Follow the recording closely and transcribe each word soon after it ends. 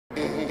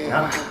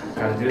know,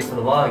 gotta do this for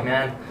the vlog,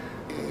 man.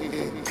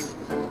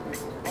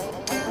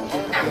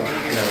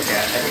 No,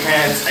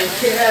 I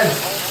can't,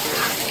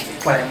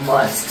 but I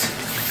must.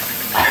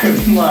 I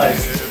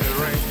must.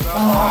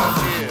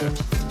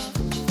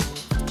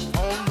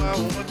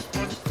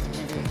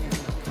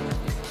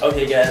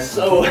 Okay guys,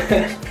 so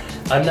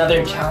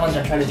another challenge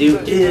I'm trying to do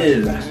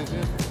is,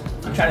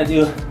 I'm trying to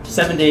do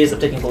 7 days of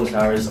taking cold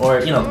showers, or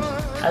you know,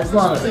 as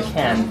long as I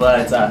can,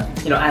 but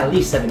you know, at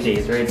least 7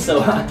 days, right?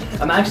 So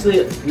I'm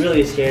actually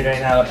really scared right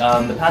now.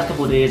 The past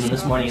couple of days and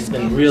this morning it's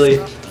been really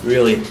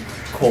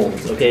cold,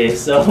 okay?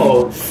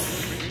 So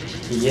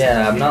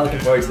yeah, I'm not looking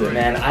forward to it,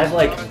 man. I've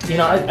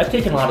I've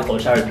taken a lot of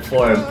cold showers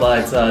before,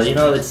 but you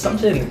know, it's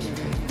something,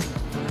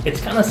 it's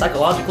kind of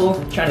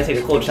psychological trying to take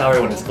a cold shower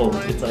when it's cold.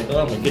 It's like,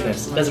 oh my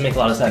goodness, it doesn't make a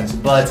lot of sense.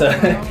 But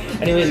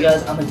anyways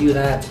guys, I'm gonna do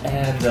that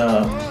and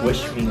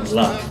wish me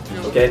luck,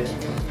 okay?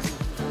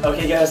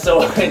 Okay guys,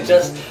 so I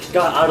just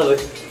got out of the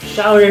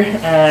shower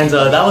and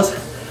that was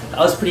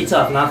pretty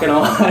tough, not gonna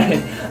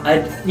lie.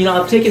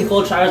 I've taken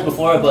cold showers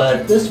before,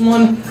 but this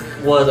one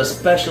was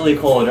especially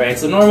cold, right?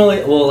 So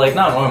normally, well, like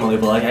not normally,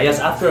 but like I guess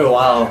after a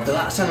while, the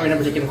last time I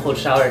remember taking a cold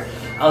shower,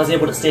 I was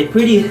able to stay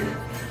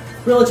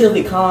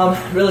relatively calm,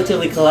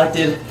 relatively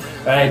collected,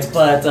 right?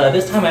 But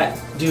this time,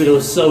 dude, it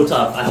was so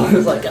tough.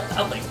 I'm like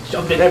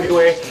jumping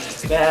everywhere,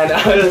 man.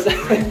 I was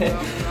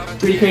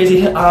pretty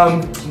crazy.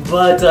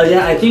 But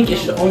yeah, I think it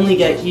should only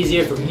get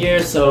easier from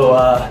here. So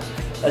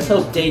let's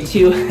hope day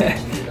 2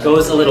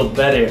 goes a little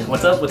better.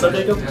 What's up? What's up,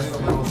 Jacob? Just a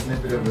little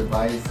snippet of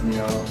advice, you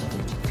know.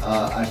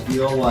 I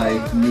feel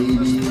like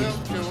maybe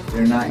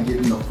they're not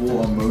getting the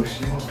full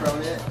emotion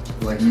from it.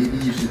 Like maybe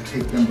you should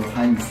take them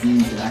behind the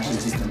scenes and actually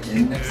take them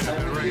in next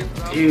time with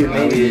you. Dude,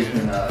 maybe they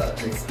can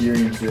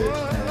experience it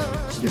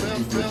and get a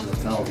piece of it for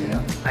themselves, you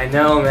know? I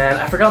know, man.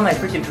 I forgot my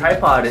freaking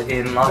tripod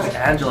in Los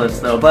Angeles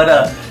though. But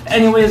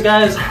anyways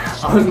guys,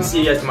 I'll see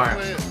you guys tomorrow.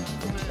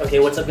 Okay,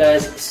 what's up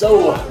guys?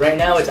 So right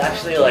now it's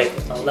actually like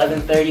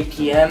 11:30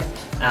 p.m.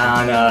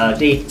 on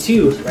day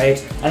 2,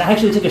 right? And I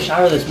actually took a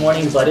shower this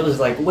morning, but it was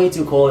like way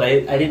too cold.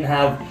 I didn't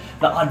have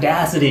the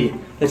audacity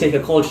to take a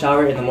cold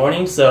shower in the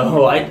morning,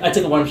 so I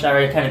took a warm shower.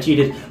 I kind of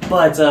cheated,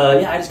 but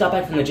yeah, I just got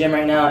back from the gym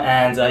right now,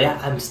 and yeah,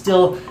 I'm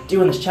still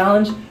doing this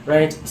challenge,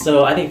 right?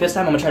 So I think this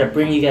time I'm gonna try to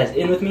bring you guys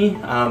in with me.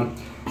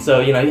 So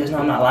you know, you guys know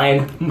I'm not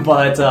lying,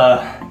 but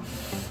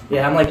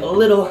yeah, I'm like a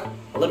little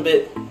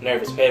bit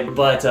nervous, okay?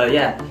 But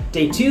yeah,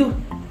 day 2,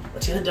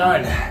 let's get it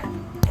done.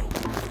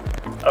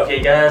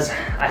 Okay guys,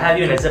 I have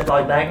you in a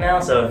Ziploc bag now,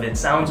 so if it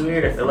sounds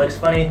weird, if it looks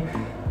funny,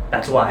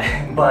 that's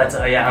why. But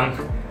yeah, I'm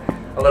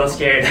a little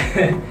scared.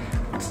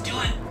 Let's do it.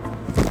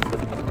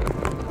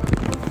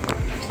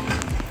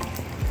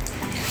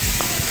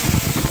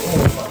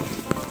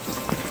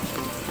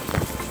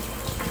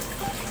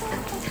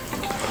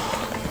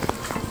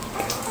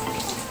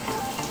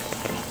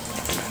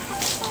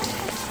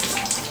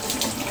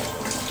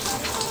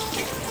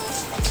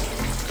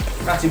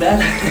 Not too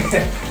bad.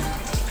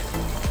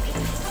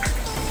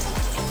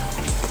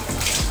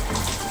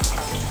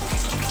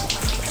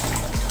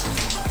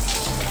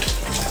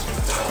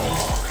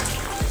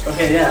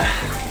 Okay, yeah.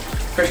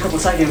 First couple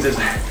seconds is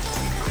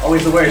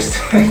always the worst.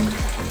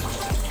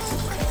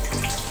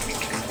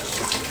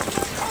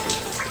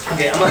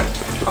 Okay, I'm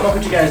gonna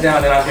put you guys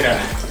down and I'm gonna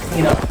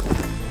clean up.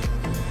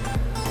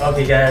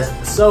 Okay guys,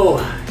 so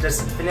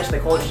just finished the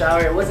cold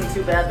shower. It wasn't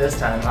too bad this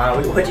time.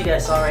 What you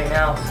guys saw right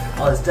now,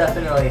 I was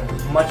definitely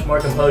much more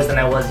composed than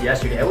I was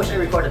yesterday. I wish I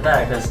recorded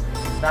that because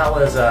that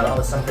was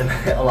something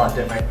a lot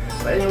different.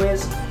 But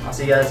anyways, I'll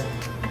see you guys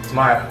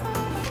tomorrow.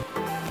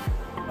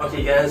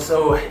 Okay guys,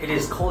 so it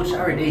is cold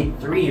shower day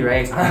 3,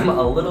 right? I'm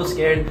a little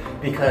scared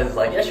because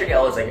like yesterday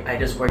I was like, I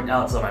just worked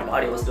out so my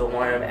body was still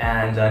warm,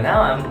 and now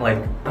I'm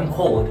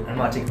cold. I'm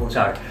not taking a cold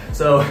shower.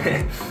 So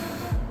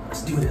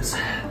let's do this.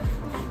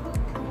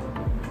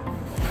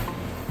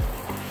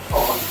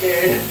 Oh, I'm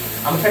scared.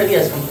 I'm trying to be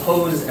as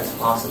composed as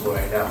possible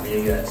right now for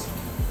you guys.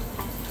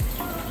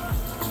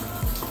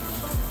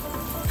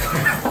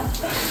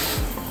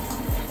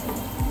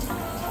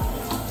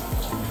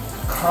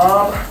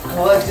 Calm,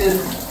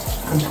 collected,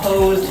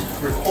 composed,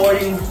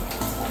 recording.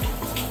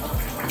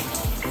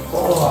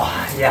 Oh,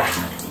 yeah.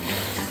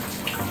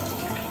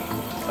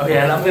 Okay,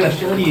 and I'm gonna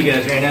show you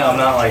guys right now. I'm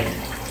not like,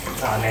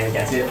 oh man, you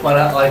can't see it, but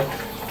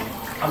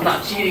I'm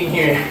not cheating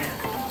here.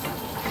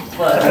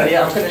 But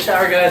yeah, I'm gonna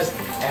shower, guys,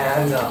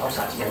 and I'll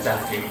talk to you guys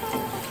after.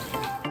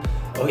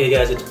 Okay,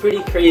 guys, it's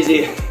pretty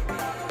crazy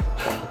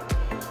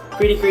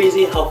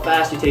how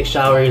fast you take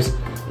showers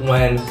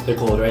when they're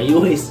cold, right?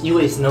 You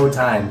waste no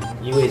time.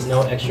 You waste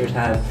no extra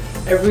time.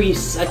 Every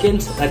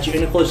second that you're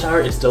in a cold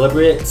shower is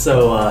deliberate.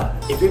 So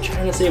if you're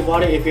trying to save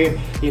water, if you're,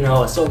 you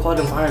know, a so-called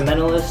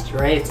environmentalist,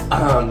 right?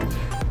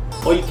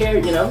 Or you care,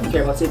 you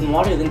care about saving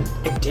water, then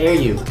I dare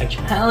you, I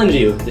challenge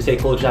you to take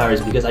cold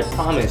showers, because I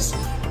promise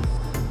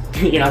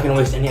you're not gonna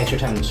waste any extra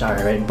time in the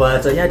shower, right?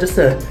 But yeah, just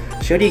to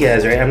show you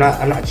guys, right? I'm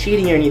not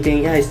cheating or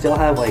anything. Yeah, I still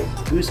have like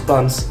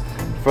goosebumps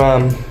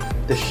from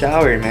the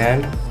shower,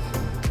 man.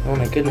 Oh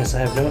my goodness, I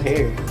have no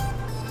hair.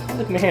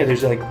 Look at my hair.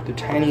 There's like the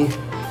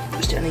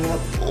standing up.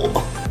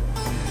 Oh.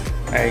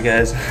 Alright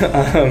guys,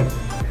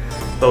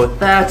 but with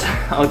that,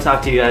 I'll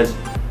talk to you guys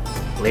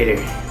later.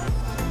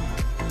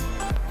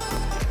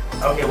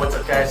 Okay, what's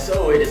up guys?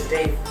 So it is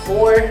day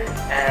 4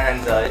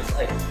 and it's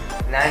like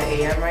 9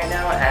 a.m. right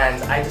now,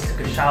 and I just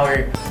took a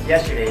shower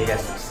yesterday.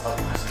 Yes,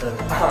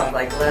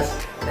 like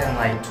less than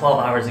like 12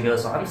 hours ago,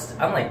 so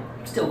I'm like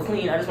still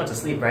clean. I just went to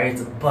sleep, right?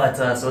 But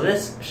so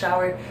this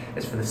shower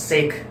is for the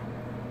sake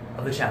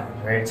of the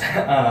challenge, right?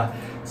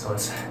 So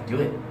let's do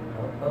it.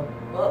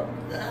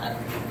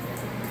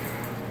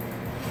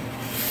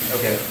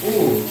 Okay.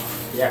 Ooh,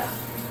 yeah.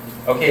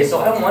 Okay, so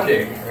I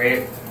wonder,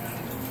 right?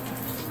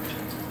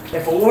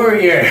 If a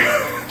warrior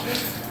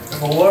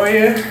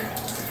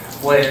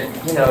would,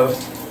 you know,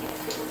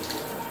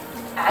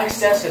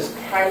 access his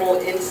primal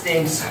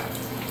instincts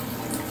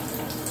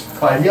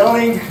by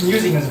yelling,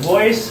 using his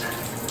voice,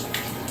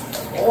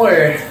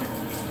 or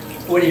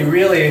would he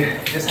really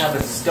just have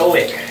a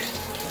stoic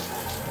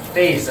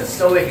face, a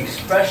stoic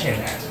expression?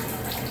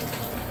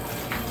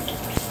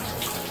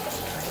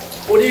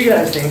 What do you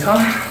guys think,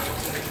 huh?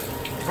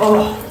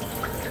 Oh,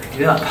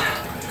 yeah.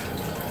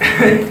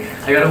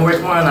 I gotta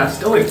work more on that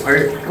stoic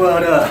part,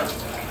 but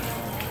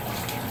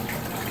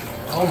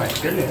oh my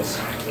goodness.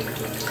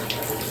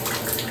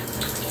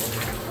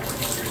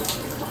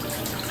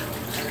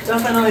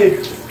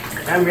 Definitely,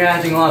 I'm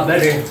reacting a lot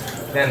better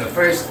than the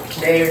first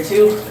day or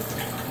two,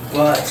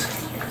 but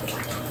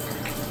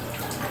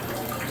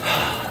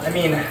I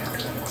mean,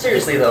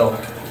 seriously though,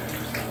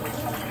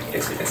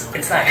 it's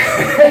not.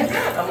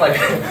 I'm like,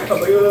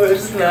 oh,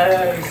 it's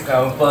nice.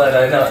 No,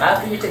 but no,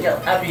 after you get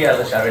out of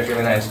the shower, it's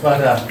really nice.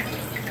 But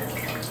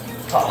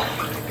oh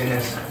my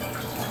goodness.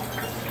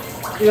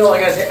 You know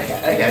what, guys?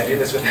 I can't do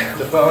this with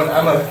the phone.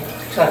 I'm gonna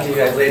talk to you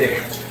guys later.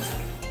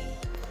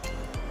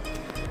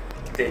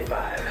 Day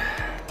 5.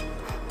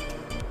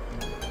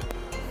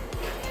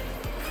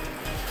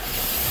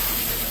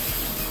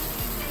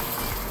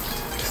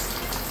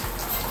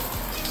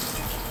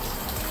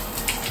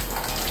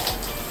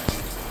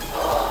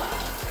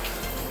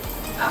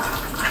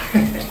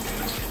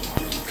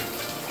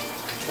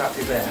 Not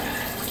too bad.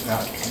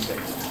 Not too bad.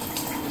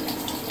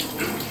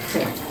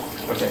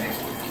 Okay.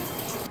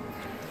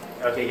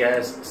 Okay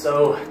guys,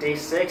 so day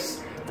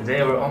 6,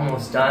 today we're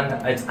almost done.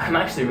 I'm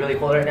actually really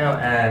cold right now,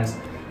 and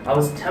I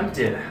was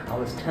tempted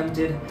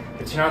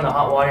to turn on the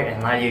hot water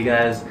and lie to you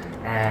guys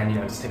and, you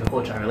know, just take a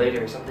cold shower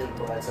later or something,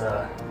 but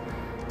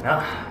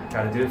no,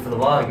 gotta do it for the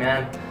vlog,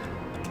 man.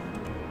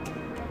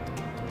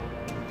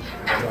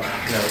 No,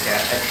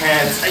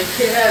 I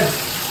can't,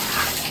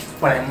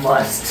 but I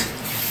must.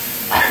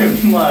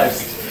 I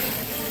must.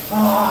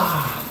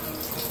 Ah.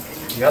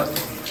 Yep.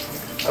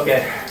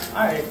 Okay.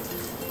 Alright.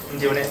 I'm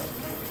doing it.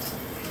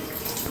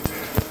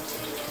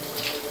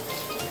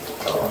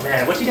 Oh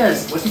man, what you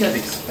guys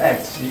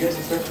expect? Do you guys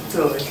expect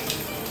to, like,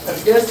 have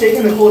you guys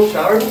taken a cold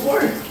shower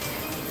before?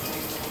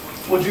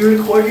 Would you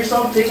record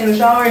yourself taking a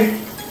shower?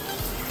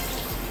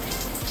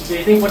 Do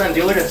you think what I'm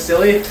doing is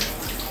silly?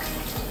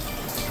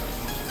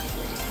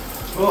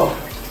 Oh.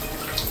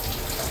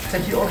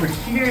 Thank you over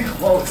here.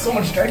 Well, it's so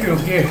much darker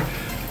over here.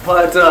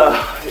 But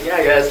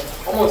yeah guys,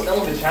 almost done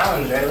with the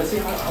challenge, right? Let's see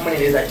how many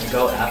days I can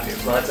go after.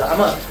 But I'm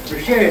gonna for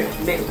sure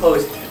make a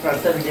post around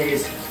 7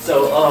 days.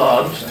 So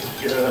I'm just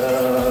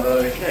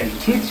like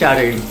teeth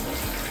chattering.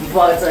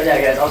 But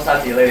yeah guys, I'll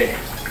talk to you later.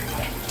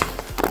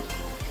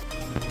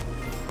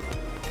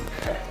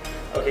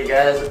 Okay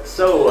guys,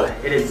 so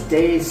it is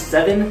day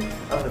 7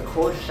 of the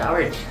cold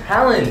shower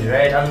challenge,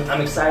 right?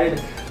 I'm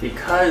excited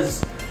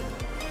because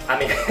I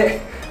mean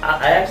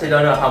I actually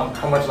don't know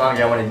how much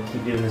longer I want to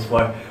keep doing this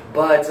for,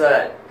 but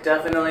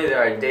definitely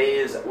there are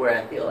days where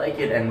I feel like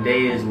it and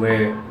days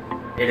where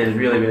it is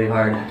really, really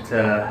hard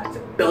to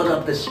build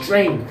up the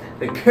strength,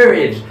 the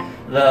courage,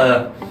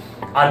 the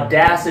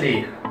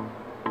audacity.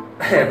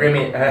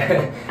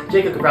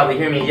 Jacob could probably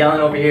hear me yelling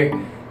over here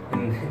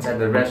inside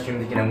the restroom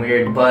thinking I'm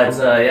weird, but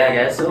yeah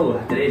guys, so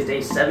today's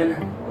day 7,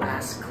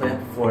 last clip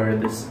for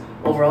this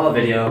overall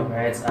video,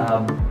 right?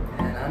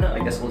 And I don't know, I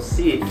guess we'll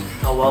see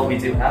how well we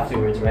do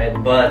afterwards, right?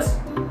 But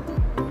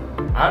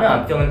I don't know,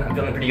 I'm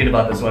feeling pretty good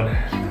about this one.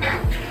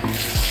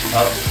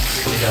 Oh,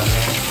 here we go,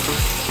 man.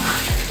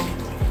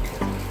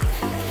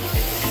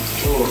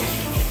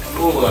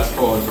 Ooh, that's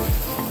cold.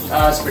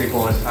 That's pretty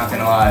cold, not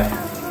gonna lie.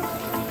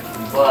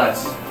 But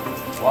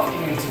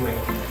walking into it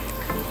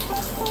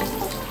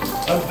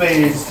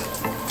unfazed.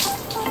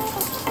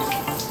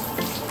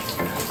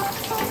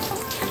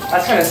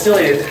 That's kind of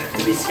silly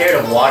to be scared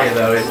of water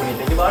though, when you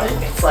think about it.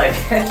 It's like,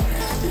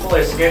 people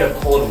are scared of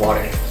cold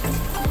water.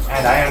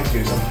 And I am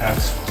too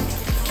sometimes.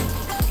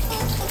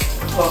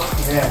 Oh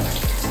man.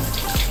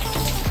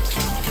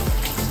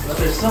 But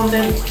there's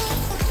something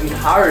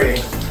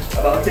empowering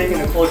about taking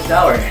a cold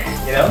shower,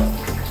 you know?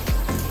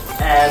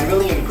 And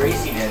really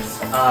embracing it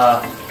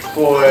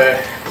for,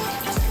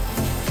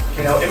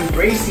 you know,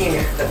 embracing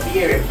the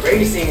fear,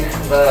 embracing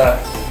the,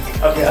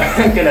 okay,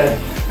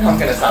 I'm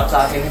gonna stop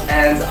talking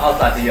and I'll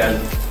talk to you guys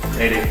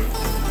later.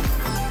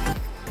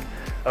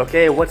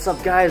 Okay, what's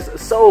up guys?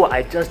 So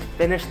I just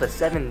finished the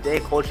 7-day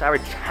cold shower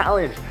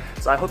challenge.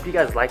 So I hope you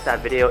guys liked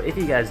that video. If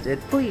you guys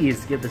did,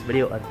 please give this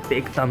video a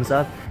big thumbs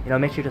up. You know,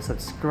 make sure to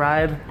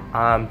subscribe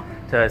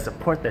to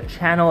support the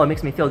channel. It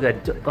makes me feel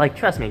good. Like,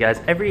 trust me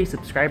guys, every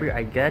subscriber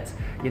I get,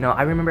 you know,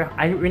 I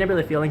remember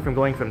the feeling from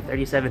going from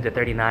 37 to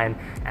 39,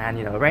 and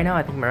you know, right now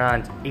I think I'm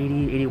around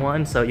 80,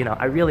 81. So you know,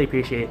 I really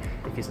appreciate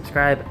if you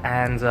subscribe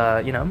and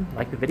you know,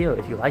 like the video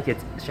if you like it,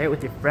 share it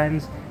with your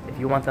friends if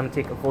you want them to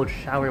take a cold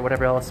shower,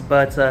 whatever else.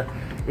 But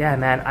yeah,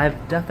 man,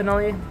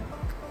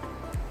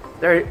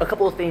 there are a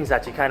couple of things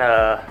that you kind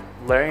of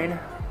learn,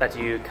 that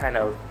you kind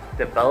of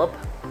develop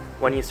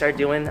when you start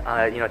doing,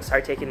 you know,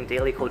 start taking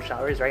daily cold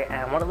showers, right?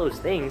 And one of those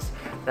things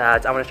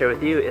that I want to share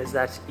with you is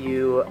that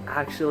you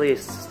actually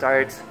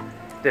start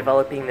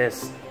developing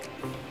this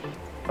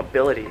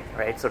ability,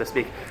 right, so to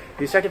speak.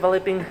 You start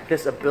developing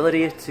this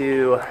ability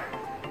to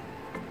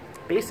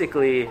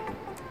basically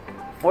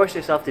force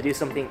yourself to do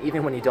something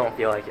even when you don't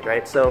feel like it,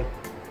 right? So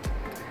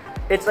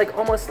it's like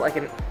almost like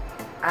an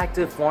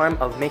active form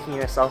of making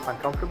yourself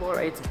uncomfortable,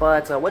 right?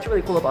 But what's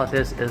really cool about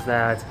this is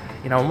that,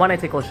 you know, when I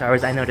take cold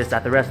showers, I notice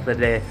that the rest of the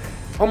day,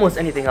 almost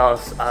anything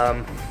else,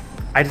 I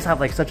just have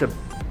like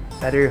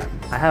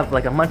I have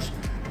like a much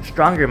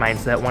stronger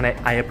mindset when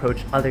I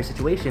approach other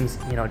situations,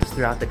 you know, just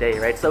throughout the day,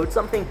 right? So it's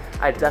something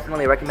I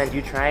definitely recommend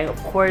you trying. Of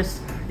course,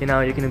 you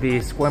know, you're gonna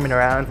be squirming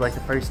around like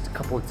the first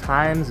couple of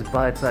times,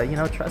 but you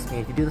know, trust me,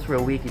 if you do this for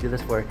a week, you do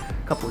this for a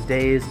couple of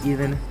days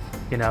even,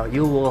 you know,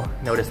 you will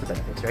notice the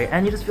benefits, right?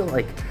 And you just feel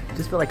like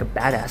a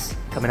badass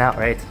coming out,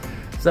 right?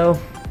 So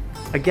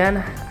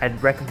again,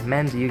 I'd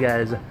recommend you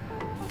guys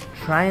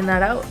trying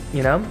that out,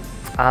 you know.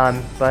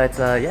 But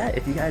yeah,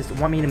 if you guys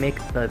want me to make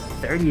the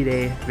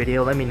 30-day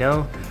video, let me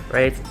know,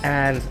 right?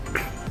 And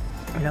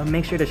you know,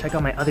 make sure to check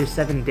out my other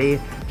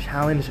 7-day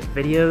challenge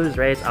videos,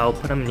 right? I'll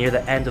put them near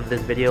the end of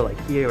this video, like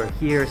here or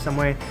here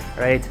somewhere,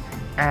 right?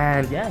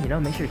 And yeah, you know,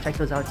 make sure to check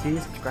those out too.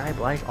 Subscribe,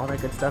 like, all that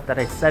good stuff that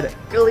I said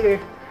earlier,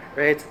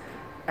 right?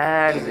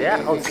 And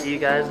yeah, I'll see you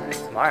guys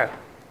tomorrow.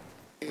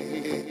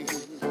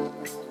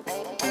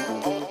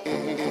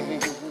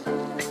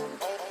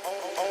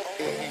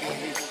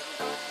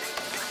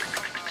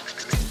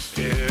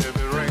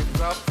 Every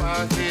raindrop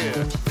I hear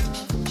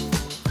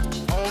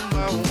on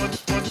my one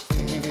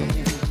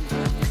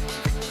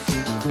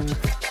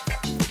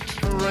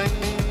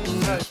rain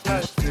like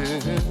this.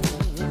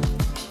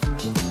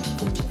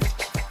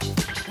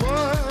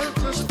 What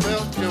just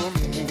felt your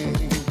need?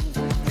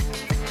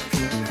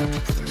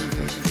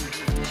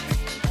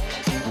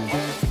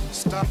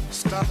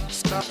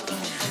 Stop.